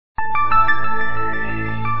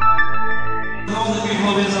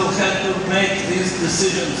these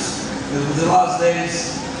decisions in the last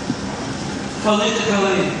days,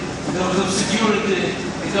 politically, in terms of security,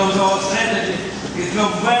 in terms of our strategy, it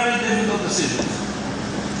were very difficult decisions.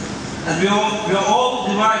 And we are all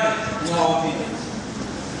divided in our opinions.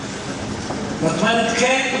 But when it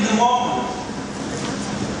came to the moment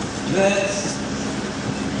that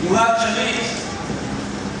Gilad Shalit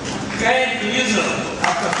came to Israel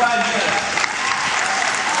after 5 years,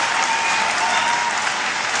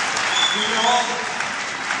 we were all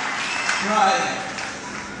crying.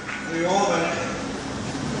 We were all very happy.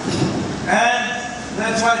 And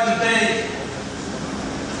that's why today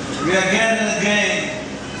we again and again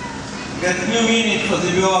get new meaning for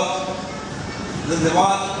the word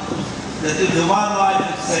that if the one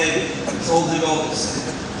life is saved, it's all the world is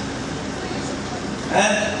saved.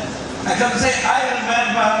 And I can say I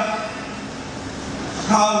remember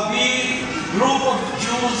how we, group of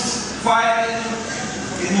Jews fighting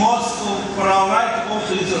in Moscow for our right to go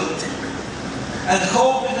to Israel, and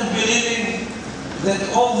hoping and believing that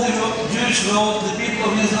all the Jewish world, the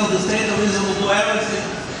people of Israel, the state of Israel will do everything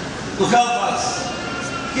to help us.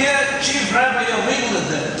 Here, Chief Rabbi of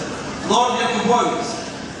England, Lord Yaakov Shwekey,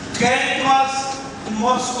 came to us in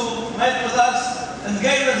Moscow, met with us, and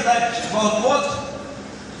gave us lecture about what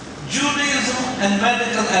Judaism and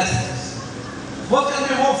medical ethics. What can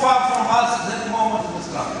be more far from us at that moment in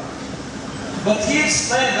this time? But he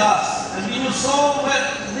explained us, and we knew so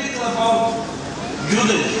little about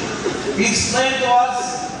Judaism. He explained to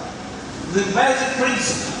us the basic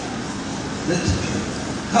principle that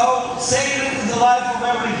how sacred is the life of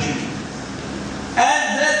every Jew.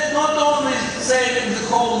 And that not only saving the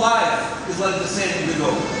whole life is like the saving the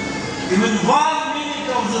gold. Even 1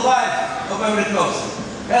 minute of the life of every person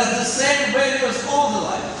has the same value as all the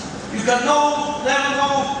life. You can never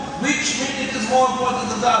know which minute is more important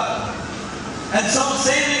than the other. And so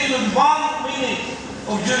saving even 1 minute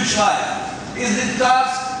of Jewish life is the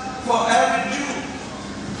task for every Jew.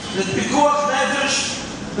 That because Nefesh,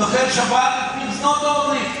 the Shabbat, it means not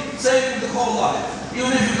only saving the whole life,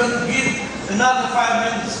 even if you can give another 5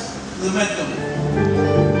 minutes to the mental.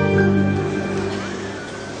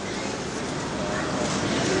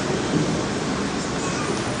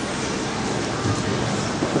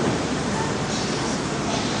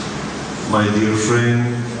 My dear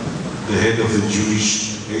friend, the head of the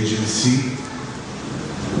Jewish agency,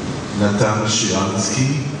 Natan Sharansky,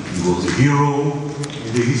 he was a hero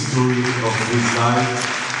in the history of his life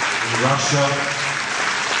in Russia.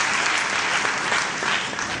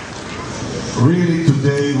 Really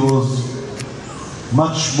today was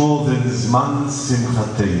much more than Zman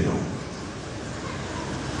Simchateinu.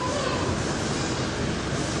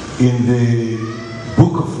 In the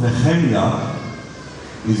book of Nehemiah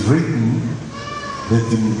is written that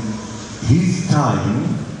in his time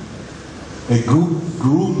a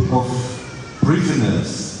group of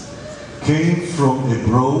prisoners came from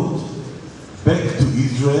abroad back to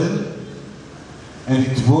Israel, and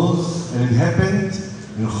it happened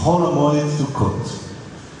in Chol HaMoed Sukkot,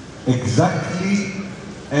 exactly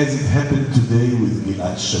as it happened today with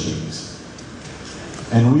Gilad Shalit.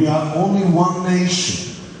 And we are only one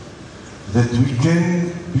nation that we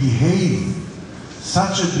can behave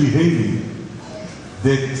such a behavior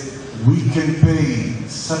that we can pay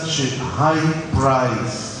such a high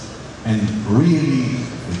price and really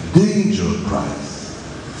a danger price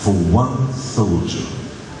for one soldier,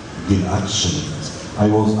 Gilad Shalit. I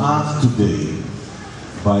was asked today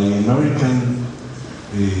by an American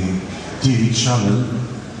TV channel,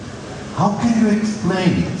 how can you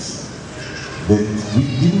explain it that we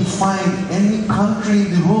didn't find any country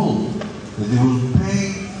in the world that they will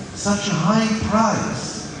pay such a high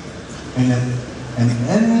price, and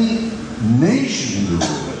any nation in the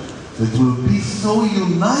world that will be so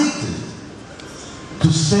united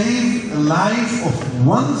to save the life of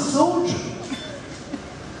one soldier?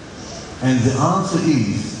 And the answer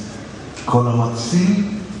is, כל המציל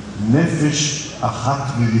נפש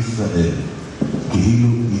אחת מישראל, כאילו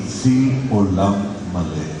הציל עולם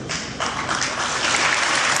מלא.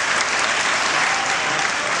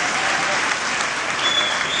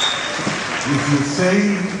 If you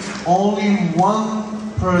save only one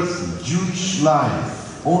person, Jewish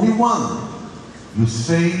life, only one, you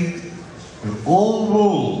save the whole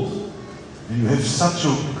world, and you have such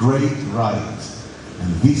a great right. And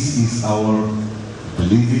this is our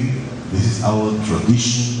believing, this is our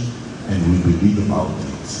tradition, and we believe about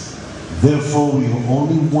it. Therefore, we are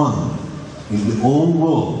only one in the whole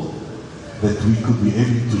world that we could be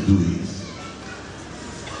able to do it.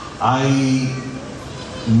 I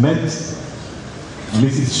met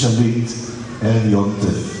Mrs. Shalit early on,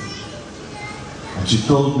 and she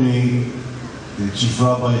told me the chief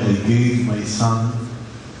rabbi, I gave my son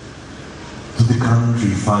to the country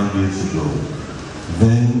 5 years ago.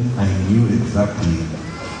 Then I knew exactly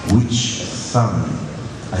which son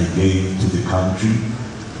I gave to the country,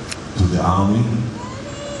 to the army,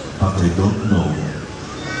 but I don't know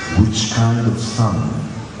which kind of son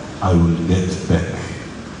I will get back.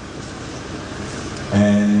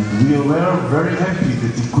 And we were very happy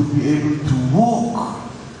that he could be able to walk.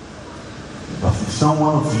 But if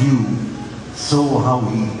someone of you saw how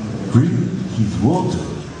he drank his water,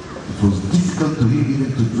 it was difficult to him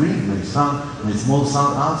even to drink. My small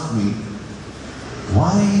son asked me,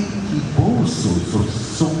 why he bore so? It was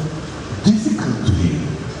so difficult to him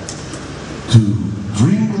to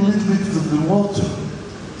drink a little bit of the water.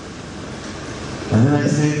 And then I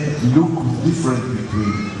said, look what's different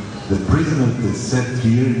between the prisoners that sat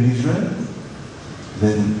here in Israel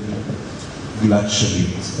than Gilad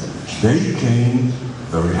Shalit. They came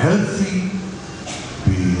very healthy,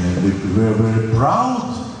 they were very proud,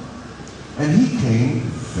 and he came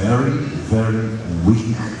very, very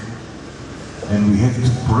weak. And we have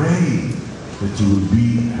to pray that he will be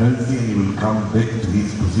healthy and he will come back to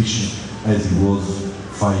his position as he was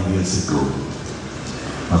 5 years ago.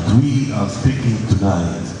 But we are speaking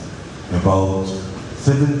tonight about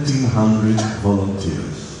 1,700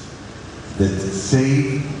 volunteers that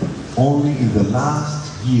saved only in the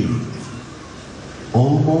last year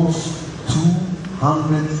almost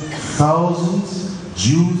 200,000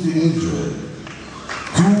 Jews in Israel.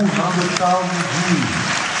 200,000 Jews.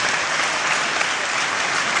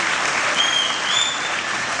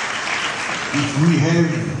 If we have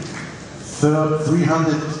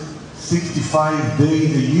 365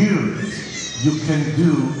 days a year, you can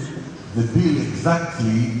do the bill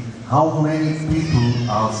exactly how many people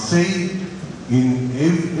are saved in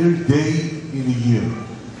every day in a year.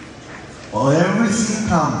 Everything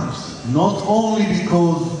comes, not only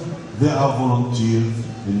because they are volunteers,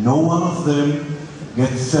 and no one of them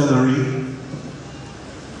gets salary.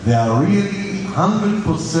 They are really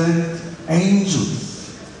 100% angels.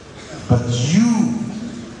 But you,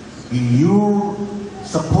 in your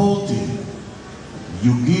supporting,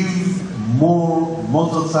 you give more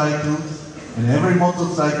motorcycles, and every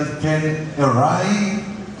motorcycle can arrive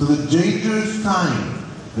to the dangerous time,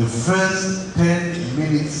 the first 10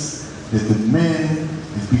 minutes that the man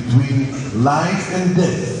is between life and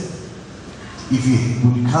death. If he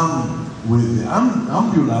will come with the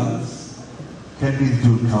ambulance, can be it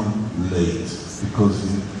will come late, because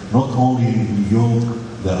not only in New York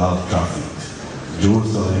there are traffic.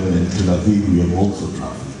 Jerusalem and Tel Aviv we have also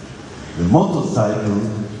traffic. The motorcycle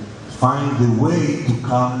find the way to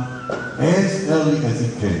come as early as he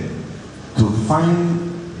can, to find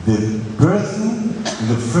the person in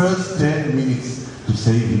the first 10 minutes to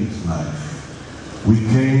save his life. We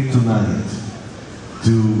came tonight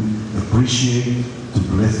to appreciate, to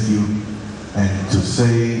bless you, and to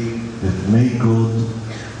say that may God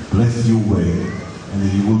bless you well, and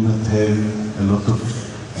that you will not have a lot of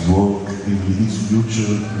work in this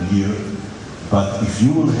future year. But if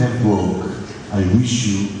you will have work, I wish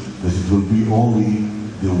you that it will be only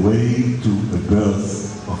the way to a birth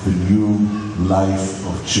of a new life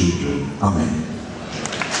of children. Amen.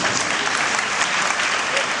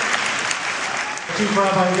 Chief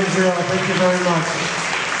Rabbi in Israel, thank you very much.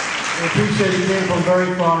 I appreciate you came from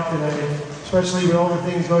very far today, especially with all the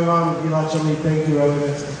things going on with Gilad Shalit. Thank you, Rabbi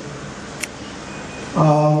Metzger.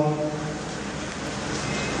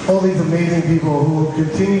 All these amazing people who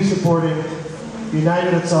continue supporting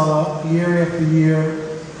United Hatzalah year after year,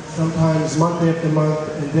 sometimes month after month,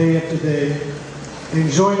 and day after day,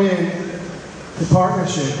 and join in the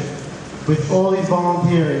partnership with all these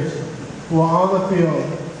volunteers who are on the field,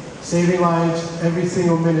 saving lives every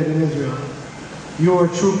single minute in Israel. You are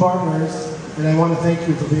true partners, and I want to thank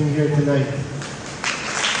you for being here tonight.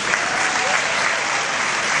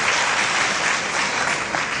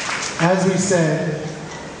 As we said,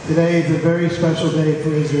 today is a very special day for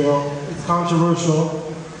Israel. It's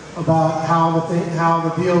controversial about how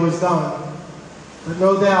the deal was done. But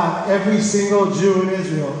no doubt, every single Jew in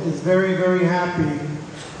Israel is very, very happy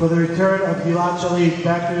for the return of Gilad Shalit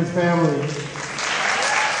back to his family.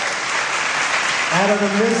 Out of the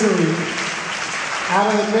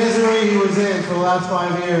misery he was in for the last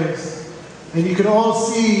 5 years. And you can all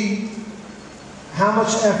see how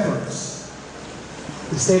much efforts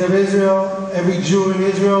the state of Israel, every Jew in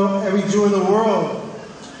Israel, every Jew in the world,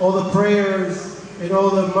 all the prayers and all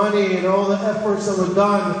the money and all the efforts that were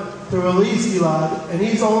done to release Gilad. And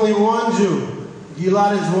he's only one Jew.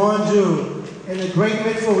 Gilad is one Jew. And the great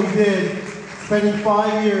mitzvah we did, spending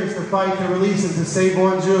 5 years to fight to release him, to save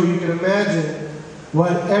one Jew, you can imagine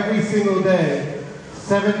what every single day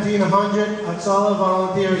 1,700 Hatzalah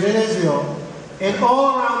volunteers in Israel. And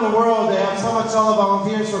all around the world, they have some Hatzalah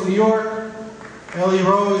volunteers from New York. Ellie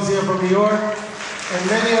Rowe is here from New York. And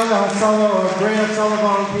many other Hatzalah or great Hatzalah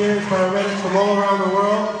volunteers, paramedics from all around the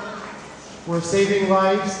world. We're saving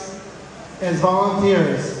lives as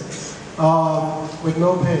volunteers with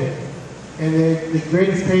no pay. And the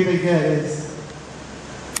greatest pay they get is,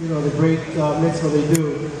 the great mitzvah they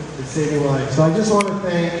do is saving lives. So I just want to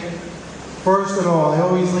thank, first of all, I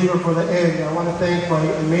always leave her for the end. I want to thank my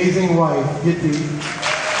amazing wife, Gitti.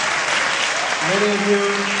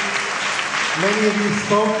 Many of you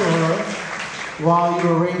spoke to her while you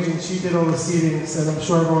were arranging. She did all the seatings, and I'm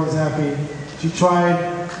sure everyone's happy. She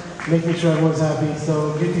tried making sure everyone's happy.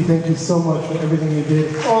 So, Gitti, thank you so much for everything you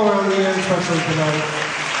did all around the end, especially tonight.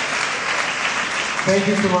 Thank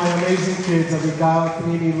you to my amazing kids, Abigail,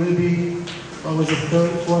 Kanini, Libby, was it the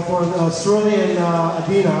fourth one? Surly and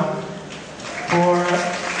Adina, for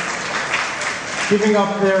giving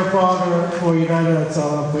up their father for United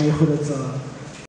Hatzalah, for Yichud Hatzalah.